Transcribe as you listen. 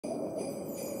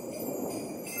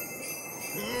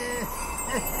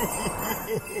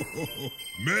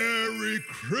Merry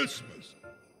Christmas!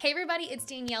 Hey everybody, it's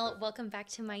Danielle. Welcome back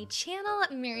to my channel.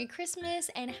 Merry Christmas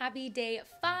and happy day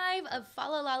 5 of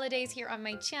Fa-la-la-idays here on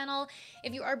my channel.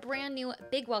 If you are brand new,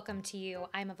 big welcome to you.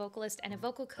 I'm a vocalist and a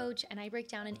vocal coach, and I break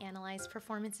down and analyze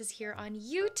performances here on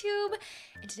YouTube.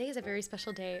 And today is a very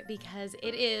special day because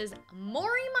it is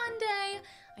Mori Monday.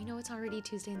 I know it's already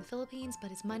Tuesday in the Philippines, but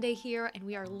it's Monday here, and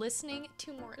we are listening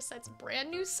to Morissette's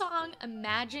brand new song,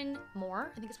 Imagine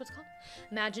More. I think that's what it's called.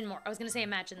 Imagine More. I was gonna say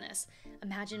Imagine This.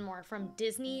 Imagine More from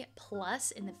Disney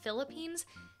Plus in the Philippines.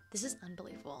 This is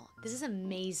unbelievable. This is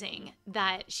amazing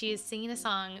that she is singing a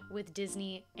song with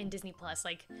Disney and Disney Plus.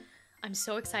 Like, I'm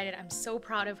so excited. I'm so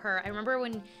proud of her. I remember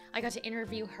when I got to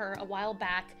interview her a while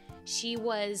back, she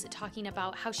was talking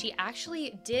about how she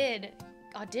actually did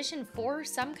audition for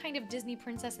some kind of Disney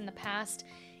princess in the past,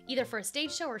 either for a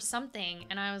stage show or something.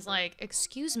 And I was like,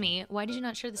 excuse me, why did you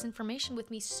not share this information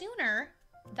with me sooner?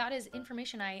 That is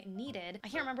information I needed. I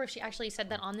can't remember if she actually said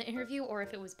that on the interview or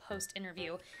if it was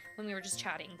post-interview when we were just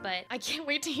chatting, but I can't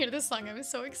wait to hear this song. I'm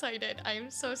so excited. I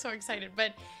am so excited.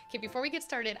 But okay, before we get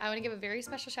started, I want to give a very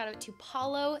special shout out to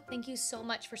Pawel. Thank you so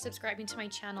much for subscribing to my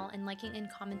channel and liking and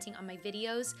commenting on my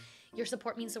videos. Your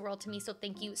support means the world to me, so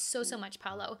thank you so much,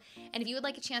 Pawel. And if you would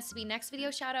like a chance to be next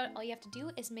video shout out, all you have to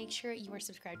do is make sure you are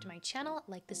subscribed to my channel,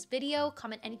 like this video,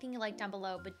 comment anything you like down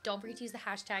below, but don't forget to use the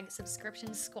hashtag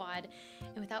subscription squad.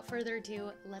 And without further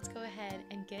ado, let's go ahead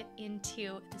and get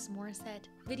into this Morissette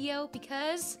video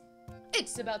because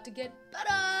it's about to get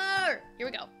better. Here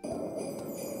we go.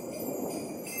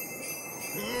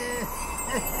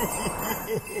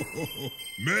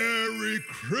 Merry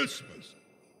Christmas!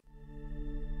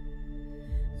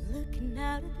 Looking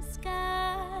out at the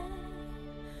sky,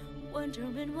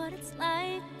 wondering what it's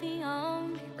like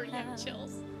beyond the clouds.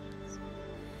 Chills.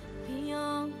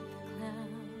 Beyond the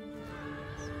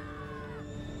clouds.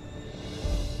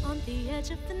 On the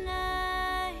edge of the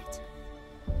night,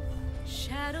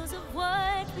 shadows of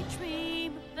what we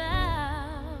dream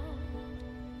about.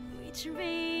 We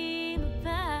dream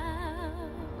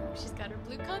about. She's got her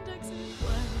blue contacts in.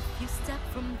 What if you step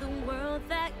from the world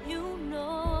that you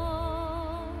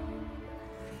know?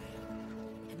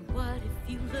 What if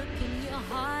you look in your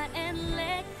heart and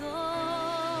let go?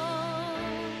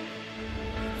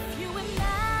 If you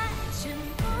imagine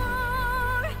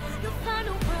more, you'll find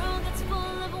a world that's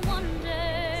full of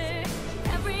wonder.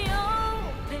 Every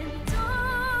open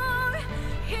door,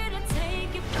 here to take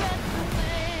your breath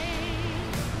away.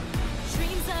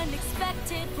 Dreams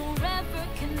unexpected, forever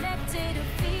connected, a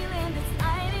feeling that's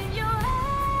light in your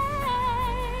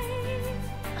eyes.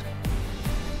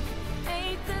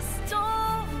 Make the storm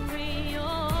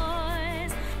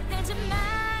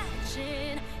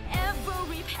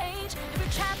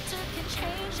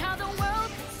how the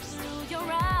world goes through your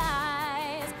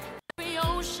eyes. Every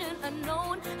ocean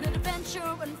unknown, an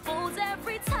adventure unfolds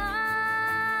every time.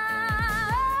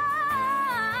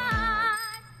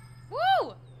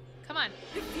 Woo! Come on.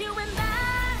 If you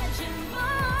imagine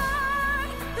more,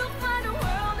 you'll find a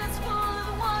world that's full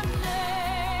of wonder.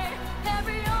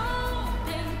 Every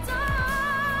open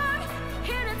door,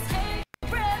 here to take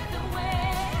breath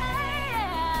away.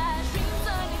 Dreams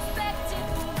unexpected,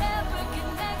 forever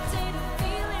connected, a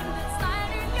feeling that's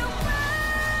light in your eyes.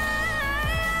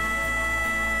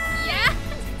 Yes!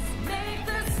 Make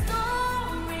the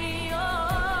story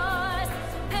yours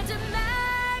and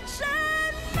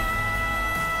imagine more.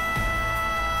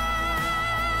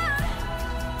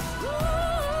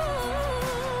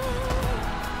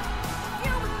 If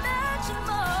you imagine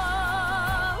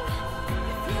more,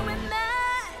 if you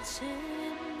imagine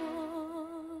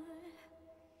more.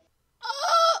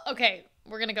 Oh, okay,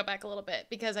 we're gonna go back a little bit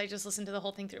because I just listened to the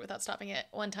whole thing through without stopping it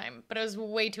one time, but I was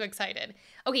way too excited.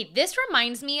 Okay, this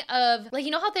reminds me of, like,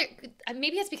 you know how they're,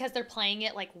 maybe it's because they're playing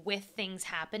it like with things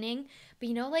happening, but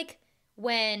you know, like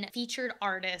when featured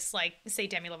artists, like say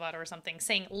Demi Lovato or something,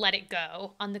 saying "Let It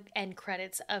Go" on the end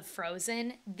credits of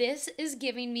Frozen, this is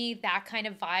giving me that kind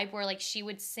of vibe where like she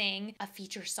would sing a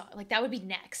feature song, like that would be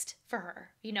next for her,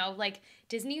 you know, like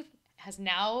Disney is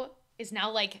now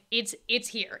like it's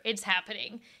here, it's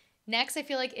happening. Next, I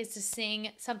feel like, is to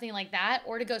sing something like that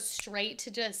or to go straight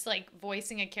to just like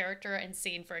voicing a character and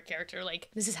singing for a character. Like,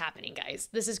 this is happening, guys.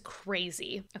 This is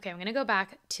crazy. Okay, I'm gonna go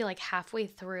back to like halfway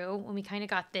through when we kind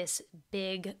of got this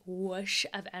big whoosh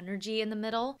of energy in the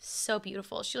middle. So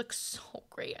beautiful. She looks so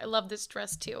great. I love this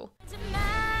dress too.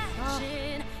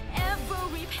 Imagine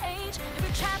every page,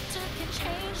 every chapter can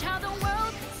change how the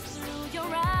world goes through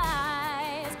your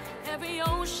eyes. Every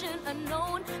ocean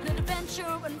unknown, an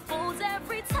adventure unfolds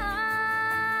every time.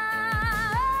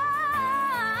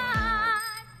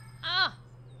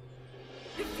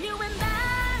 If you imagine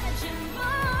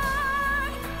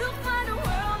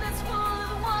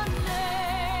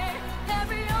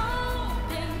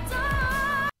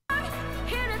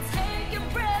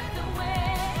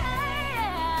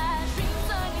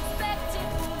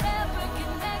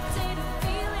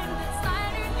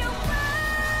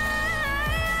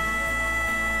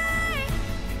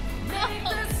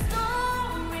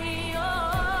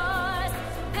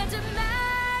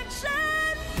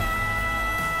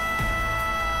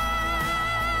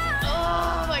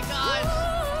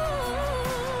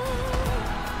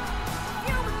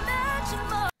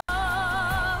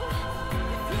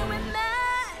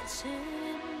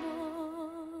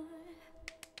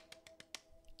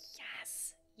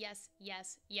yes,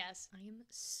 yes, yes. I am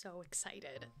so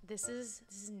excited. This is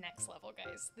next level,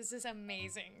 guys. This is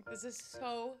amazing. This is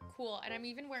so cool. And I'm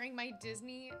even wearing my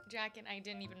Disney jacket. I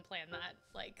didn't even plan that.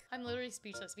 Like, I'm literally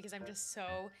speechless because I'm just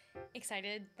so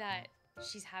excited that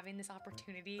she's having this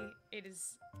opportunity. It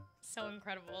is so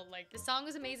incredible. Like, the song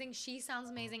was amazing. She sounds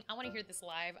amazing. I want to hear this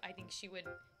live. I think she would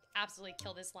absolutely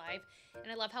kill this live.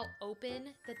 And I love how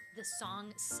open the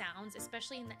song sounds,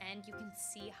 especially in the end. You can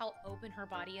see how open her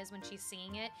body is when she's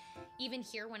singing it, even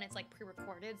here when it's like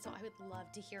pre-recorded. So I would love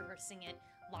to hear her sing it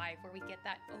live, where we get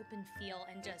that open feel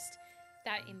and just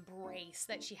that embrace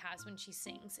that she has when she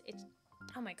sings.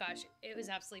 Oh my gosh, it was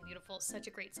absolutely beautiful. Such a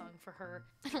great song for her.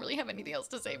 I don't really have anything else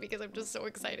to say because I'm just so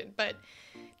excited, but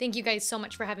thank you guys so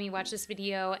much for having me watch this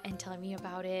video and telling me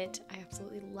about it. I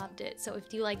absolutely loved it. So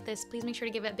if you like this, please make sure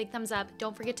to give it a big thumbs up.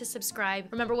 Don't forget to subscribe.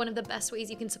 Remember, one of the best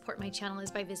ways you can support my channel is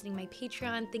by visiting my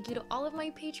Patreon. Thank you to all of my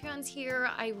Patreons here.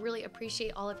 I really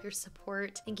appreciate all of your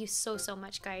support. Thank you so, so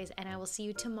much, guys, and I will see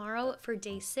you tomorrow for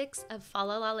day 6 of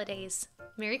Fa-la-la-idays.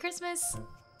 Merry Christmas!